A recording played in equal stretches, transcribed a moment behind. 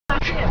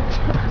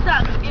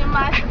stuck in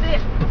my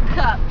sip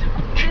cup.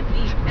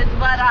 Sippy is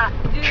what I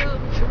do.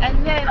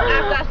 And then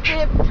after I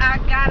sip, I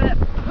gotta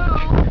poo.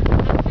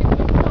 And take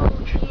the poo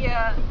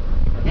here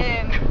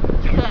and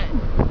cut.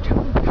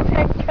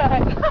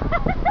 Cut.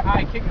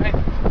 Alright,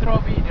 throw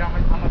a beat, I'm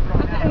gonna throw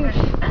it down.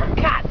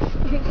 Cut.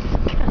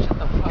 Shut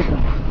the fuck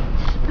up.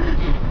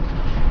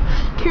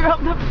 You're up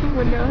the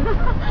window.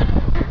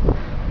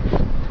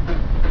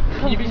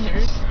 Can you be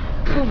serious?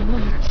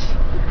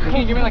 Can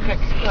you give me like a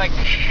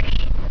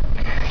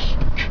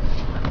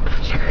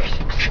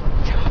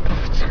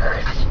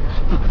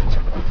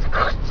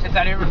Is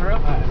that it for real?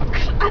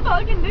 That's all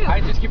I can do. I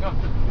just keep going.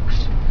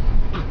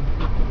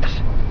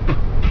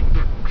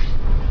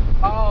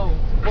 Oh,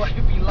 what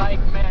it'd be like,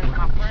 man,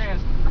 my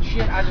friends.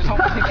 Shit, I just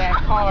almost hit that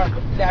car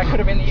that could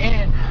have been the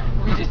end.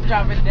 We just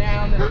driving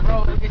down this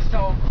road. It's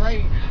so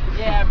great.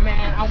 Yeah,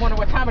 man. I wonder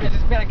what time it is.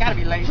 It's been, I gotta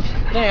be late.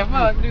 Yeah,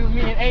 fuck, dude.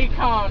 Me and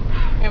Akon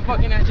and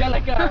fucking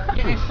Angelica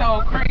getting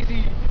so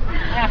crazy.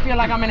 And I feel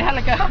like I'm in a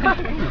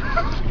helicopter.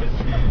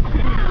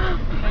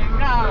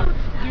 Nah,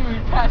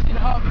 dude, passing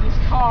up this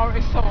car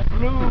is so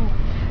blue.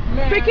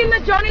 Man. Freaking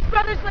the Jonas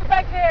Brothers live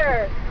back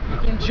there.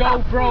 And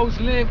Joe Bros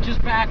live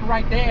just back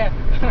right there.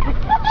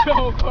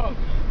 Joe Bros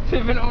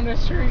living on the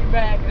street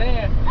back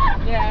there.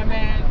 Yeah,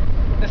 man.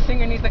 The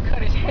singer needs to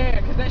cut his hair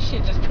because that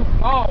shit just too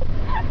long.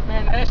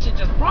 Man, that shit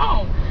just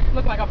wrong.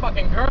 Look like a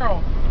fucking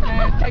girl.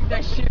 Man, take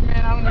that shit,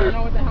 man. I don't even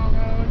know what the hell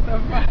going on. What the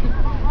fuck?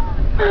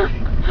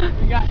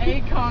 You got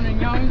Akon and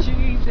Young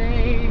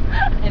Jeezy,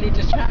 and he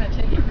just trying to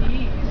take it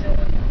easy.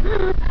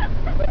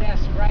 But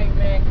that's right,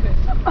 man. Cause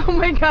oh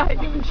my god,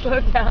 you can slow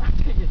down.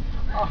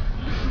 Oh,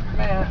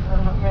 man,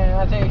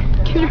 I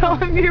think. Can you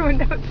roll up your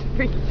window? It's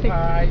freezing.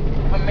 Alright,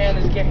 my man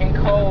is getting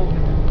cold.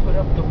 Put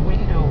up the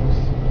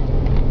windows.